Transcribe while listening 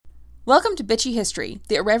Welcome to Bitchy History,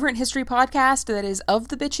 the irreverent history podcast that is of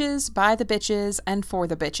the bitches, by the bitches, and for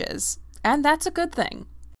the bitches. And that's a good thing.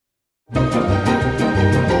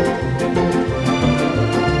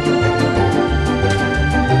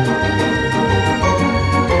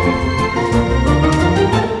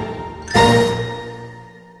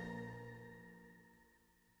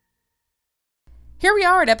 Here we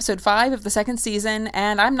are at episode 5 of the second season,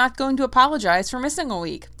 and I'm not going to apologize for missing a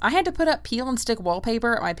week. I had to put up peel and stick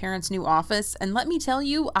wallpaper at my parents' new office, and let me tell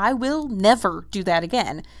you, I will never do that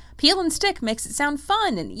again. Peel and stick makes it sound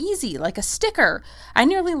fun and easy, like a sticker. I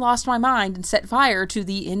nearly lost my mind and set fire to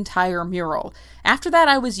the entire mural. After that,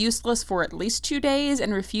 I was useless for at least 2 days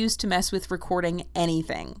and refused to mess with recording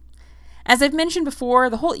anything. As I've mentioned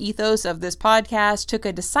before, the whole ethos of this podcast took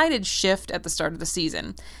a decided shift at the start of the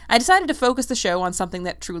season. I decided to focus the show on something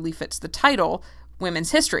that truly fits the title,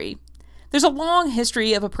 women's history. There's a long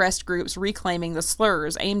history of oppressed groups reclaiming the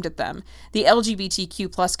slurs aimed at them, the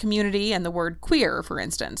LGBTQ+ community and the word queer, for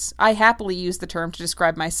instance. I happily use the term to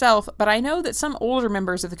describe myself, but I know that some older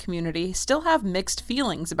members of the community still have mixed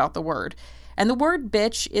feelings about the word. And the word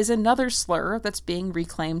bitch is another slur that's being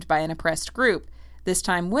reclaimed by an oppressed group, this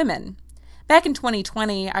time women. Back in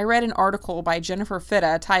 2020, I read an article by Jennifer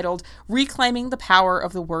Fitta titled Reclaiming the Power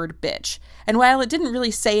of the Word Bitch, and while it didn't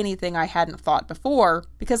really say anything I hadn't thought before,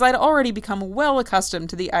 because I'd already become well accustomed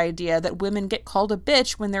to the idea that women get called a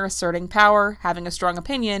bitch when they're asserting power, having a strong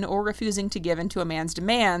opinion, or refusing to give in to a man's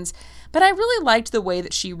demands, but I really liked the way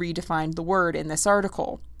that she redefined the word in this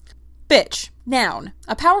article. Bitch, noun,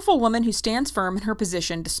 a powerful woman who stands firm in her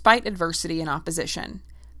position despite adversity and opposition.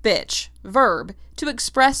 Bitch, verb, to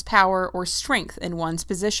express power or strength in one's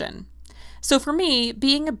position. So for me,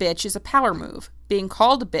 being a bitch is a power move. Being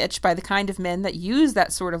called a bitch by the kind of men that use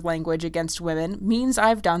that sort of language against women means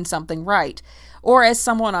I've done something right. Or as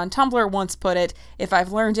someone on Tumblr once put it, if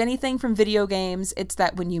I've learned anything from video games, it's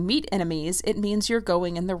that when you meet enemies, it means you're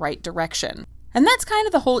going in the right direction. And that's kind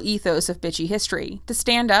of the whole ethos of Bitchy History, to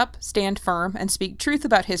stand up, stand firm, and speak truth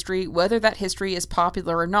about history, whether that history is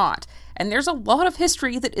popular or not. And there's a lot of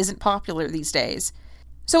history that isn't popular these days.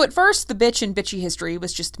 So at first, the bitch in Bitchy History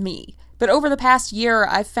was just me. But over the past year,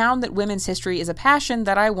 I've found that women's history is a passion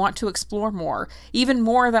that I want to explore more, even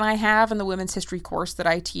more than I have in the women's history course that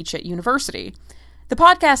I teach at university. The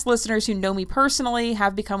podcast listeners who know me personally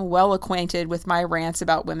have become well acquainted with my rants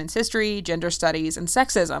about women's history, gender studies, and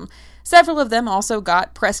sexism. Several of them also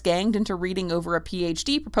got press-ganged into reading over a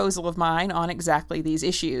PhD proposal of mine on exactly these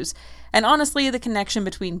issues. And honestly, the connection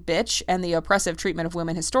between bitch and the oppressive treatment of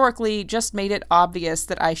women historically just made it obvious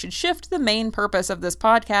that I should shift the main purpose of this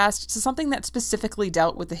podcast to something that specifically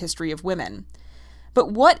dealt with the history of women. But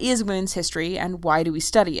what is women's history, and why do we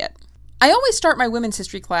study it? I always start my women's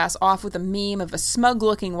history class off with a meme of a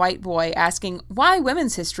smug-looking white boy asking, why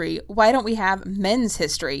women's history? Why don't we have men's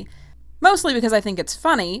history? Mostly because I think it's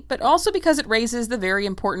funny, but also because it raises the very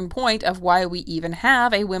important point of why we even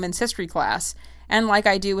have a women's history class. And like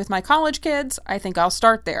I do with my college kids, I think I'll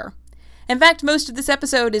start there. In fact, most of this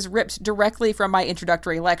episode is ripped directly from my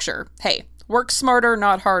introductory lecture. Hey, work smarter,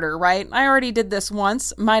 not harder, right? I already did this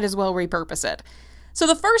once, might as well repurpose it. So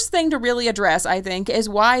the first thing to really address, I think, is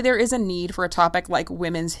why there is a need for a topic like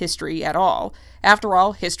women's history at all. After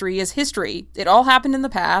all, history is history. It all happened in the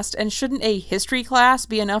past, and shouldn't a history class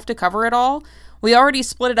be enough to cover it all? We already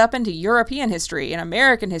split it up into European history, and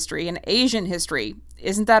American history, and Asian history.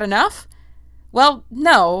 Isn't that enough? Well,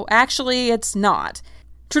 no, actually it's not.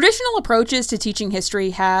 Traditional approaches to teaching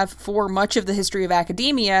history have, for much of the history of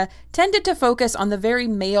academia, tended to focus on the very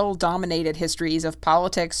male-dominated histories of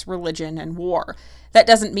politics, religion, and war. That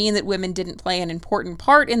doesn't mean that women didn't play an important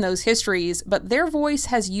part in those histories, but their voice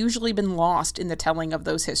has usually been lost in the telling of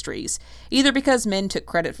those histories, either because men took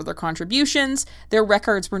credit for their contributions, their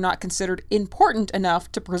records were not considered important enough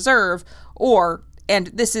to preserve, or, and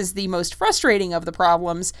this is the most frustrating of the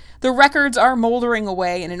problems, the records are moldering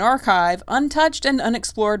away in an archive, untouched and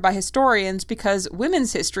unexplored by historians because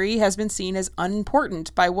women's history has been seen as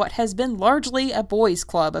unimportant by what has been largely a boys'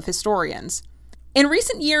 club of historians. In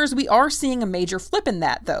recent years, we are seeing a major flip in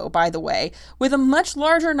that, though, by the way, with a much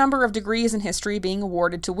larger number of degrees in history being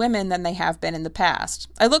awarded to women than they have been in the past.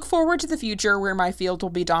 I look forward to the future where my field will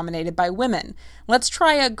be dominated by women. Let's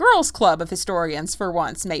try a girls' club of historians for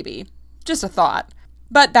once, maybe. Just a thought.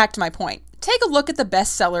 But back to my point. Take a look at the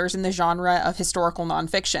bestsellers in the genre of historical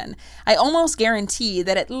nonfiction. I almost guarantee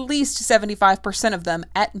that at least 75% of them,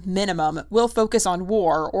 at minimum, will focus on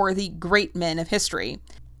war or the great men of history.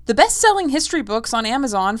 The best-selling history books on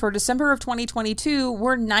Amazon for December of 2022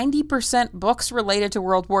 were 90% books related to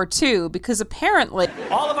World War II because apparently...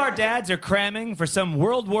 All of our dads are cramming for some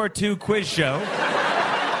World War II quiz show.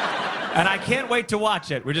 And I can't wait to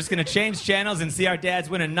watch it. We're just going to change channels and see our dads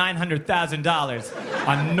winning $900,000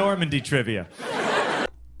 on Normandy trivia.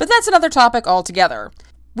 But that's another topic altogether.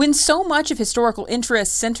 When so much of historical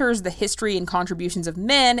interest centers the history and contributions of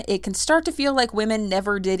men, it can start to feel like women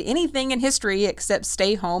never did anything in history except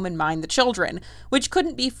stay home and mind the children, which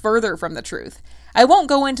couldn't be further from the truth. I won't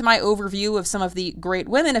go into my overview of some of the great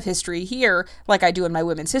women of history here, like I do in my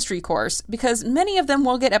women's history course, because many of them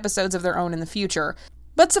will get episodes of their own in the future.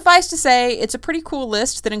 But suffice to say, it's a pretty cool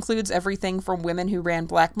list that includes everything from women who ran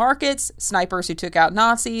black markets, snipers who took out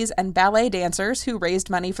Nazis, and ballet dancers who raised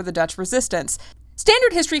money for the Dutch resistance.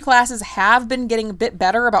 Standard history classes have been getting a bit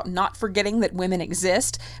better about not forgetting that women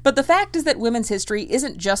exist, but the fact is that women's history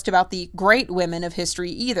isn't just about the great women of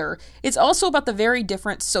history either. It's also about the very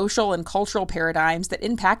different social and cultural paradigms that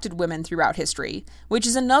impacted women throughout history, which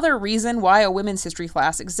is another reason why a women's history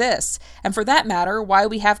class exists, and for that matter, why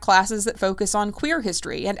we have classes that focus on queer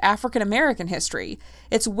history and African American history.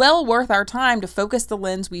 It's well worth our time to focus the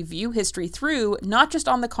lens we view history through, not just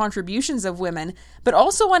on the contributions of women, but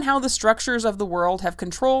also on how the structures of the world have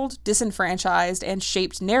controlled, disenfranchised, and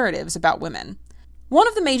shaped narratives about women. One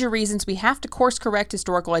of the major reasons we have to course-correct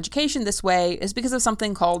historical education this way is because of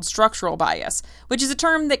something called structural bias, which is a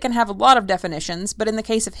term that can have a lot of definitions, but in the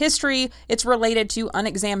case of history, it's related to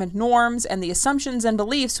unexamined norms and the assumptions and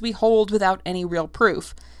beliefs we hold without any real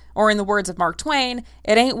proof. Or in the words of Mark Twain,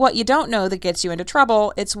 it ain't what you don't know that gets you into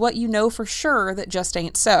trouble, it's what you know for sure that just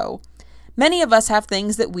ain't so. Many of us have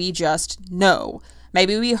things that we just know.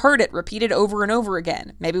 Maybe we heard it repeated over and over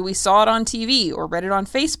again. Maybe we saw it on TV or read it on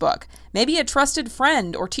Facebook. Maybe a trusted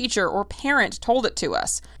friend or teacher or parent told it to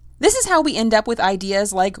us. This is how we end up with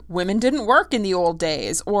ideas like women didn't work in the old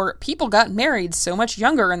days, or people got married so much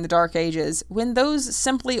younger in the Dark Ages, when those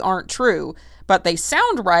simply aren't true. But they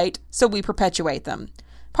sound right, so we perpetuate them.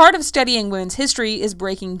 Part of studying women's history is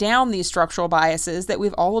breaking down these structural biases that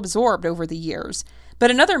we've all absorbed over the years. But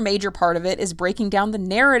another major part of it is breaking down the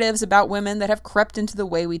narratives about women that have crept into the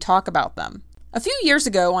way we talk about them. A few years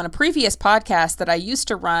ago, on a previous podcast that I used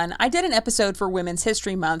to run, I did an episode for Women's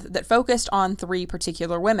History Month that focused on 3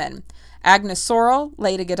 particular women: Agnes Sorel,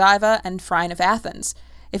 Lady Godiva, and Phryne of Athens.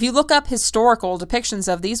 If you look up historical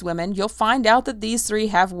depictions of these women, you'll find out that these 3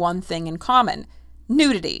 have one thing in common: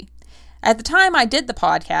 nudity. At the time I did the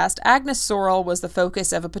podcast, Agnes Sorel was the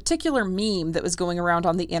focus of a particular meme that was going around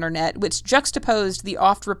on the internet, which juxtaposed the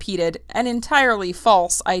oft-repeated and entirely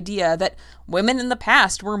false idea that women in the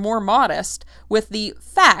past were more modest with the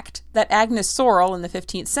fact that Agnes Sorel in the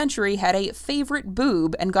 15th century had a favorite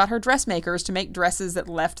boob and got her dressmakers to make dresses that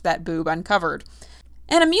left that boob uncovered.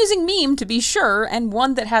 An amusing meme, to be sure, and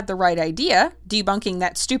one that had the right idea, debunking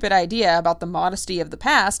that stupid idea about the modesty of the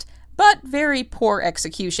past, but very poor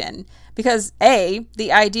execution. Because A,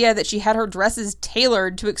 the idea that she had her dresses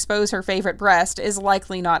tailored to expose her favorite breast is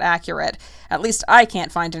likely not accurate. At least I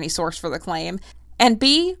can't find any source for the claim. And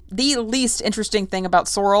B, the least interesting thing about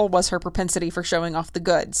Sorel was her propensity for showing off the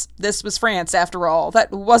goods. This was France, after all.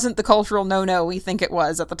 That wasn't the cultural no-no we think it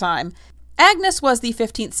was at the time. Agnes was the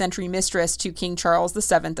 15th century mistress to King Charles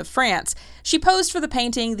VII of France. She posed for the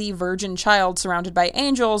painting The Virgin Child Surrounded by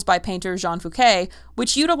Angels by painter Jean Fouquet,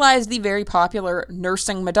 which utilized the very popular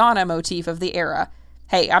nursing Madonna motif of the era.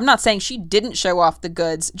 Hey, I'm not saying she didn't show off the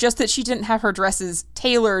goods, just that she didn't have her dresses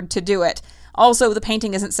tailored to do it. Also, the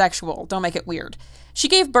painting isn't sexual, don't make it weird. She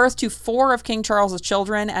gave birth to 4 of King Charles's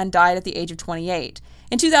children and died at the age of 28.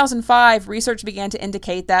 In 2005, research began to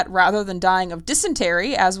indicate that rather than dying of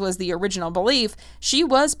dysentery, as was the original belief, she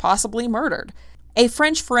was possibly murdered. A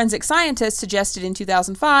French forensic scientist suggested in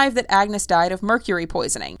 2005 that Agnes died of mercury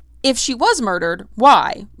poisoning. If she was murdered,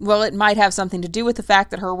 why? Well, it might have something to do with the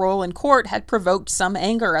fact that her role in court had provoked some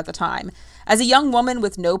anger at the time. As a young woman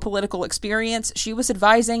with no political experience, she was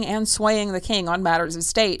advising and swaying the king on matters of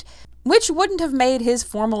state, which wouldn't have made his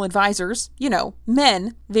formal advisors,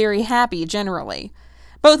 men, very happy generally.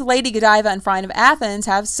 Both Lady Godiva and Phryne of Athens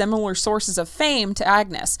have similar sources of fame to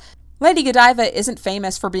Agnes. Lady Godiva isn't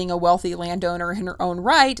famous for being a wealthy landowner in her own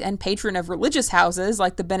right and patron of religious houses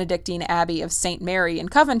like the Benedictine Abbey of St. Mary in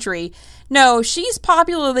Coventry. No, she's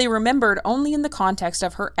popularly remembered only in the context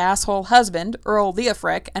of her asshole husband, Earl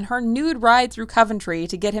Leofric, and her nude ride through Coventry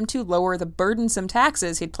to get him to lower the burdensome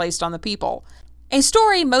taxes he'd placed on the people. A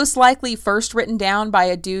story most likely first written down by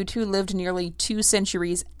a dude who lived nearly 2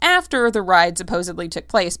 centuries after the ride supposedly took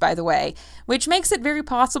place, by the way, which makes it very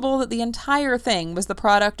possible that the entire thing was the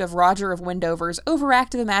product of Roger of Wendover's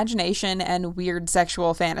overactive imagination and weird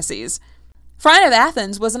sexual fantasies. Phryne of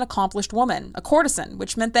Athens was an accomplished woman, a courtesan,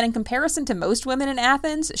 which meant that in comparison to most women in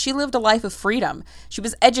Athens, she lived a life of freedom. She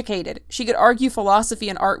was educated. She could argue philosophy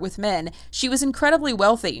and art with men. She was incredibly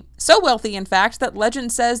wealthy. So wealthy, in fact, that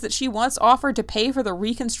legend says that she once offered to pay for the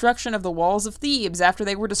reconstruction of the walls of Thebes after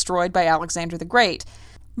they were destroyed by Alexander the Great.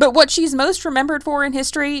 But what she's most remembered for in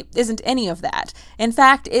history isn't any of that. In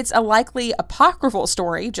fact, it's a likely apocryphal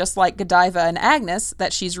story, just like Godiva and Agnes,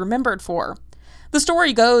 that she's remembered for. The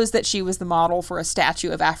story goes that she was the model for a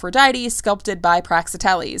statue of Aphrodite sculpted by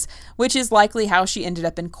Praxiteles, which is likely how she ended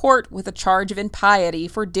up in court with a charge of impiety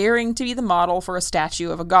for daring to be the model for a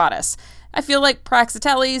statue of a goddess. I feel like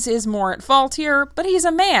Praxiteles is more at fault here, but he's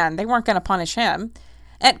a man. They weren't going to punish him.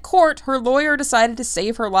 At court, her lawyer decided to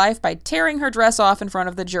save her life by tearing her dress off in front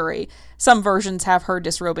of the jury. Some versions have her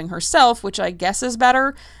disrobing herself, which I guess is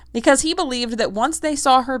better, because he believed that once they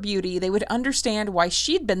saw her beauty, they would understand why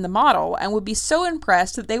she'd been the model and would be so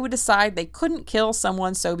impressed that they would decide they couldn't kill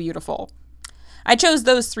someone so beautiful. I chose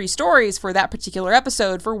those 3 stories for that particular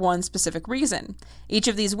episode for one specific reason. Each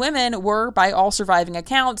of these women were, by all surviving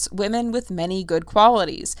accounts, women with many good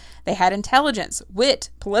qualities. They had intelligence, wit,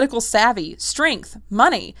 political savvy, strength,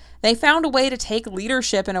 money. They found a way to take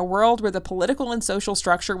leadership in a world where the political and social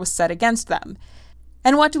structure was set against them.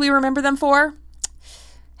 And what do we remember them for?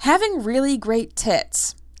 Having really great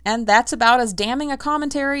tits. And that's about as damning a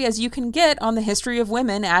commentary as you can get on the history of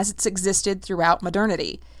women as it's existed throughout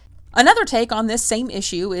modernity. Another take on this same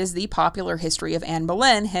issue is the popular history of Anne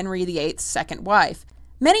Boleyn, Henry VIII's second wife.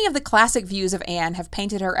 Many of the classic views of Anne have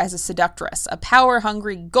painted her as a seductress, a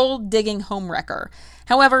power-hungry, gold-digging homewrecker.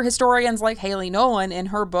 However, historians like Haley Nolan in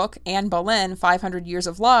her book, Anne Boleyn, 500 Years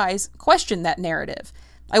of Lies, question that narrative.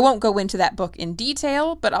 I won't go into that book in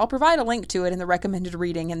detail, but I'll provide a link to it in the recommended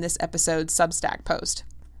reading in this episode's Substack post.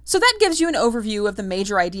 So that gives you an overview of the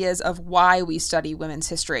major ideas of why we study women's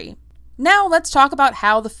history. Now let's talk about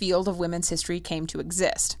how the field of women's history came to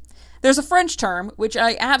exist. There's a French term, which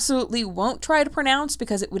I absolutely won't try to pronounce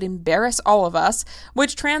because it would embarrass all of us,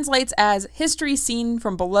 which translates as history seen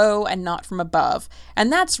from below and not from above.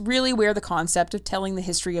 And that's really where the concept of telling the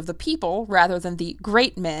history of the people, rather than the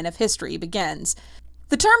great men of history, begins.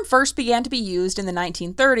 The term first began to be used in the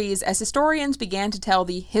 1930s as historians began to tell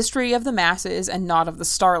the history of the masses and not of the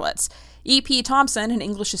starlets. E.P. Thompson, an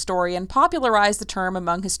English historian, popularized the term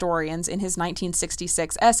among historians in his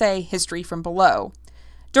 1966 essay, History from Below.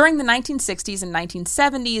 During the 1960s and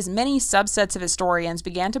 1970s, many subsets of historians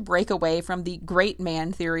began to break away from the great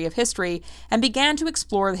man theory of history and began to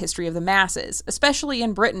explore the history of the masses, especially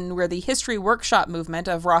in Britain, where the history workshop movement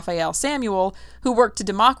of Raphael Samuel, who worked to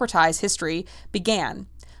democratize history, began.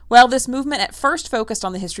 While this movement at first focused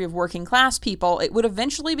on the history of working class people, it would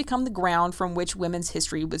eventually become the ground from which women's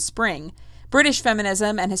history would spring. British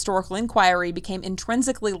feminism and historical inquiry became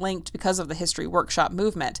intrinsically linked because of the history workshop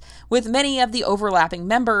movement, with many of the overlapping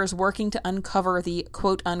members working to uncover the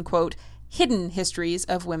quote-unquote hidden histories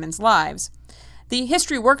of women's lives. The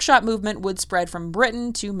history workshop movement would spread from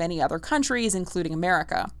Britain to many other countries, including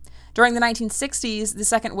America. During the 1960s, the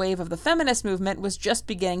second wave of the feminist movement was just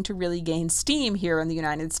beginning to really gain steam here in the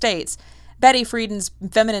United States. Betty Friedan's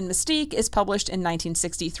Feminine Mystique is published in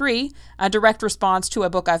 1963, a direct response to a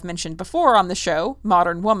book I've mentioned before on the show,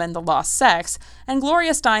 Modern Woman, The Lost Sex, and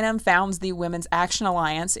Gloria Steinem founds the Women's Action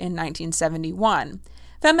Alliance in 1971.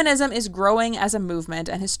 Feminism is growing as a movement,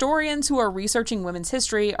 and historians who are researching women's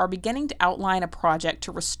history are beginning to outline a project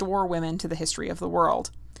to restore women to the history of the world.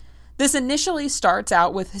 This initially starts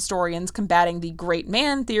out with historians combating the great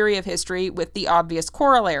man theory of history with the obvious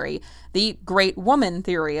corollary, the great woman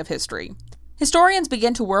theory of history. Historians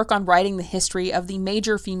begin to work on writing the history of the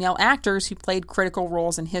major female actors who played critical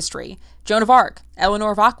roles in history. Joan of Arc,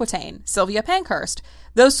 Eleanor of Aquitaine, Sylvia Pankhurst,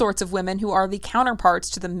 those sorts of women who are the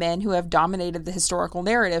counterparts to the men who have dominated the historical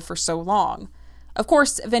narrative for so long. Of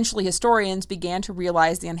course, eventually historians began to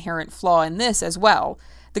realize the inherent flaw in this as well.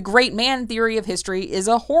 The great man theory of history is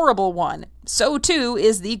a horrible one. So too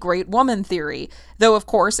is the great woman theory, though of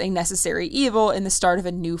course a necessary evil in the start of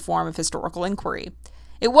a new form of historical inquiry.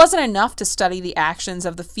 It wasn't enough to study the actions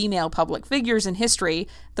of the female public figures in history.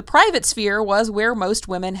 The private sphere was where most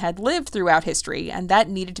women had lived throughout history, and that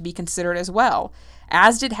needed to be considered as well,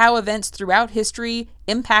 as did how events throughout history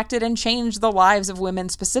impacted and changed the lives of women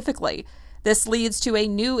specifically. This leads to a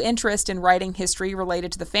new interest in writing history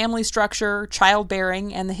related to the family structure,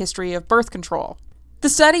 childbearing, and the history of birth control. The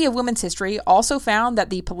study of women's history also found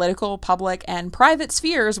that the political, public, and private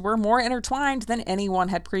spheres were more intertwined than anyone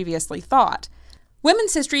had previously thought.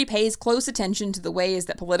 Women's history pays close attention to the ways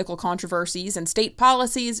that political controversies and state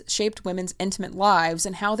policies shaped women's intimate lives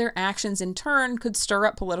and how their actions in turn could stir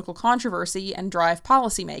up political controversy and drive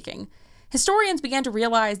policymaking. Historians began to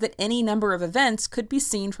realize that any number of events could be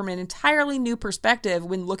seen from an entirely new perspective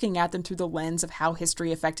when looking at them through the lens of how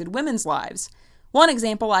history affected women's lives. One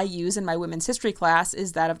example I use in my women's history class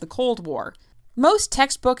is that of the Cold War. Most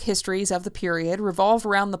textbook histories of the period revolve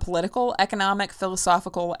around the political, economic,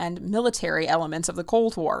 philosophical, and military elements of the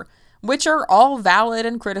Cold War, which are all valid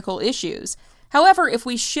and critical issues. However, if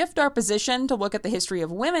we shift our position to look at the history of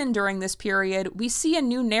women during this period, we see a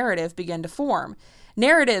new narrative begin to form.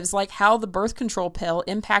 Narratives like how the birth control pill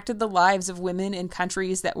impacted the lives of women in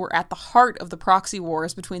countries that were at the heart of the proxy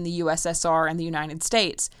wars between the USSR and the United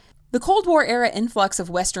States. The Cold War era influx of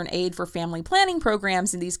Western aid for family planning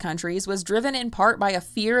programs in these countries was driven in part by a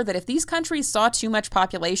fear that if these countries saw too much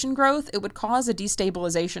population growth, it would cause a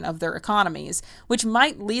destabilization of their economies, which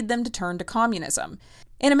might lead them to turn to communism.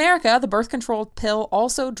 In America, the birth control pill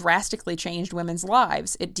also drastically changed women's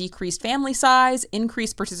lives. It decreased family size,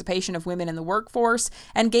 increased participation of women in the workforce,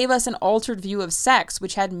 and gave us an altered view of sex,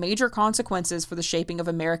 which had major consequences for the shaping of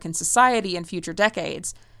American society in future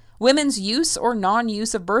decades. Women's use or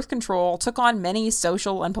non-use of birth control took on many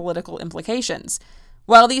social and political implications.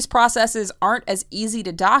 While these processes aren't as easy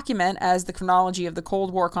to document as the chronology of the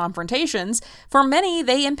Cold War confrontations, for many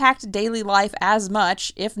they impact daily life as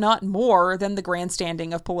much, if not more, than the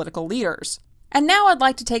grandstanding of political leaders. And now I'd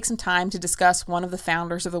like to take some time to discuss one of the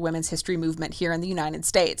founders of the women's history movement here in the United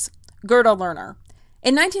States, Gerda Lerner.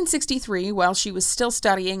 In 1963, while she was still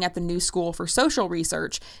studying at the New School for Social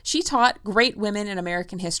Research, she taught Great Women in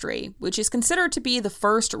American History, which is considered to be the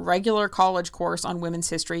first regular college course on women's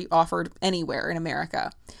history offered anywhere in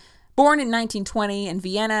America. Born in 1920 in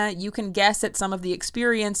Vienna, you can guess at some of the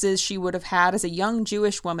experiences she would have had as a young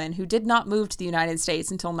Jewish woman who did not move to the United States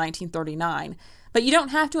until 1939. But you don't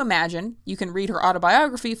have to imagine. You can read her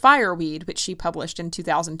autobiography, Fireweed, which she published in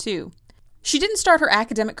 2002. She didn't start her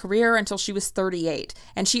academic career until she was 38,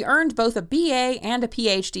 and she earned both a BA and a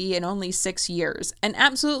PhD in only 6 years, an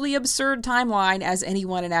absolutely absurd timeline as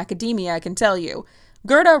anyone in academia can tell you.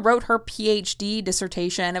 Gerda wrote her PhD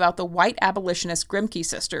dissertation about the white abolitionist Grimke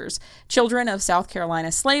sisters, children of South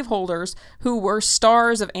Carolina slaveholders who were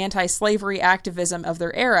stars of anti-slavery activism of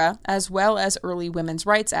their era, as well as early women's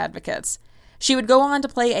rights advocates. She would go on to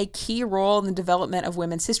play a key role in the development of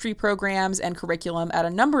women's history programs and curriculum at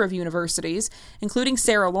a number of universities, including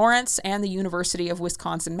Sarah Lawrence and the University of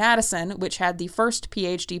Wisconsin-Madison, which had the first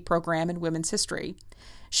PhD program in women's history.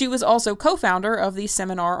 She was also co-founder of the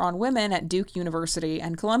Seminar on Women at Duke University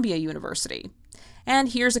and Columbia University. And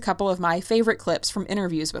here's a couple of my favorite clips from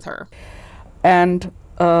interviews with her. And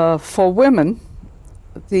for women,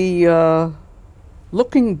 the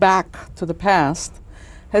looking back to the past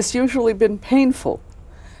has usually been painful,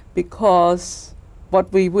 because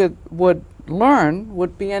what we would learn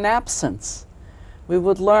would be an absence. We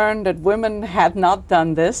would learn that women had not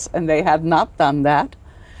done this and they had not done that,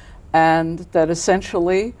 and that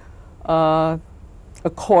essentially,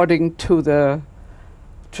 according to the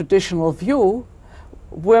traditional view,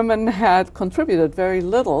 women had contributed very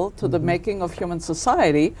little to the making of human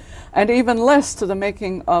society, and even less to the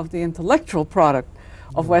making of the intellectual product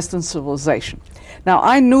of Western civilization. Now,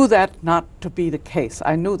 I knew that not to be the case.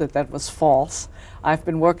 I knew that that was false. I've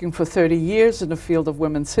been working for 30 years in the field of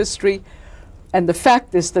women's history, and the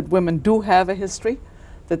fact is that women do have a history,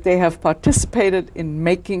 that they have participated in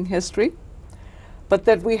making history, but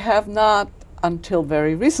that we have not, until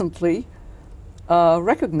very recently,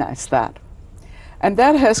 recognized that. And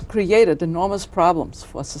that has created enormous problems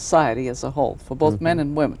for society as a whole, for both men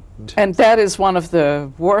and women. And that is one of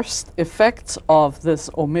the worst effects of this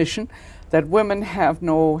omission, that women have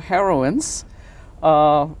no heroines.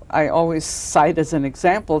 I always cite as an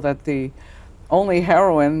example that the only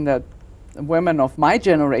heroine that women of my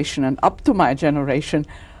generation and up to my generation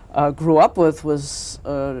grew up with was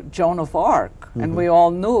Joan of Arc. And we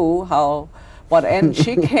all knew what end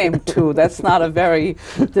she came to. That's not a very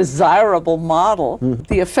desirable model.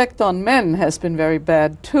 The effect on men has been very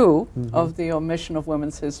bad too, of the omission of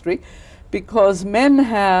women's history, because men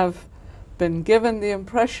have been given the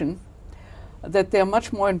impression that they're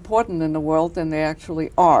much more important in the world than they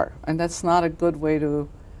actually are. And that's not a good way to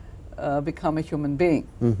become a human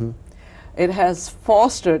being. It has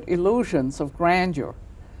fostered illusions of grandeur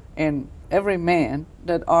in every man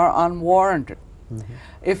that are unwarranted.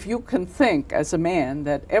 If you can think as a man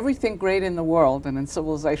that everything great in the world and in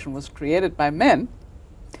civilization was created by men,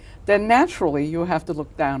 then naturally you have to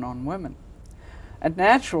look down on women. And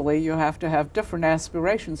naturally you have to have different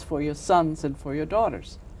aspirations for your sons and for your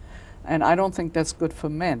daughters. And I don't think that's good for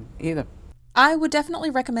men either. I would definitely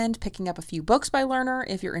recommend picking up a few books by Lerner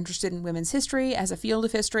if you're interested in women's history as a field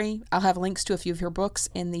of history. I'll have links to a few of her books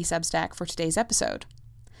in the Substack for today's episode.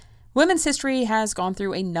 Women's history has gone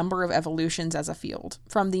through a number of evolutions as a field,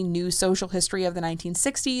 from the new social history of the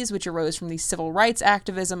 1960s, which arose from the civil rights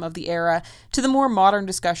activism of the era, to the more modern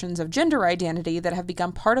discussions of gender identity that have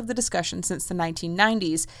become part of the discussion since the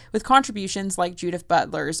 1990s, with contributions like Judith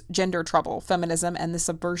Butler's Gender Trouble, Feminism, and the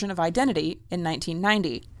Subversion of Identity in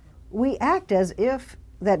 1990. We act as if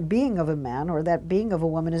that being of a man or that being of a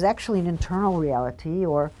woman is actually an internal reality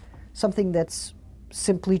or something that's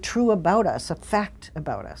simply true about us, a fact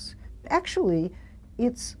about us. Actually,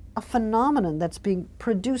 it's a phenomenon that's being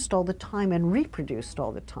produced all the time and reproduced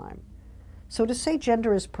all the time. So to say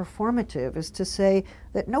gender is performative is to say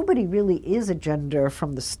that nobody really is a gender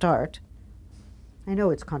from the start. I know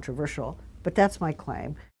it's controversial, but that's my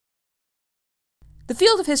claim. The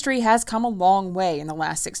field of history has come a long way in the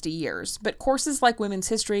last 60 years, but courses like women's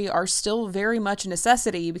history are still very much a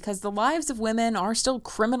necessity because the lives of women are still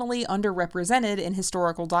criminally underrepresented in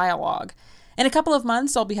historical dialogue. In a couple of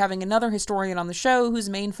months, I'll be having another historian on the show whose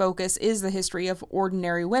main focus is the history of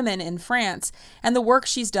ordinary women in France and the work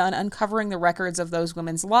she's done uncovering the records of those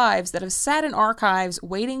women's lives that have sat in archives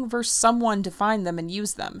waiting for someone to find them and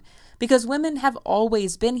use them. Because women have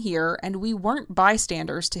always been here and we weren't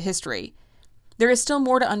bystanders to history. There is still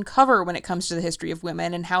more to uncover when it comes to the history of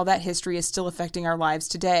women and how that history is still affecting our lives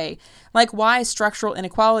today, like why structural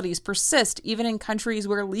inequalities persist even in countries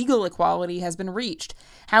where legal equality has been reached,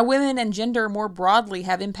 how women and gender more broadly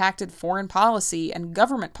have impacted foreign policy and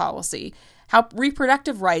government policy, how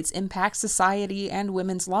reproductive rights impact society and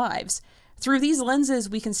women's lives. Through these lenses,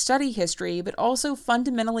 we can study history, but also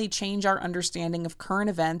fundamentally change our understanding of current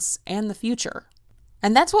events and the future.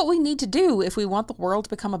 And that's what we need to do if we want the world to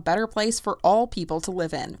become a better place for all people to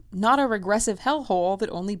live in, not a regressive hellhole that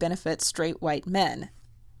only benefits straight white men.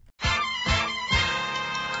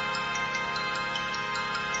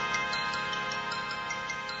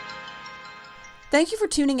 Thank you for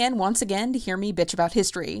tuning in once again to hear me bitch about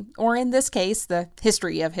history, or in this case, the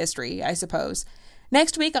history of history, I suppose.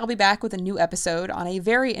 Next week, I'll be back with a new episode on a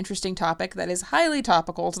very interesting topic that is highly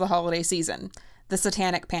topical to the holiday season, the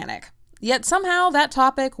Satanic Panic. Yet somehow that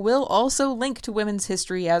topic will also link to women's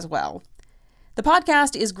history as well. The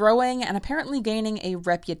podcast is growing and apparently gaining a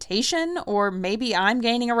reputation, or maybe I'm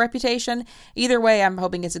gaining a reputation. Either way, I'm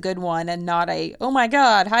hoping it's a good one and not a, oh my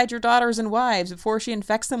god, hide your daughters and wives before she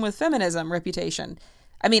infects them with feminism reputation.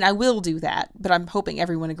 I mean, I will do that, but I'm hoping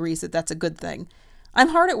everyone agrees that that's a good thing. I'm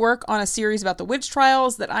hard at work on a series about the witch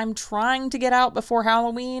trials that I'm trying to get out before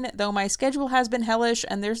Halloween, though my schedule has been hellish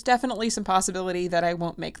and there's definitely some possibility that I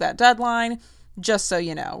won't make that deadline, just so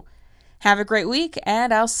you know. Have a great week,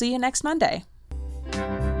 and I'll see you next Monday.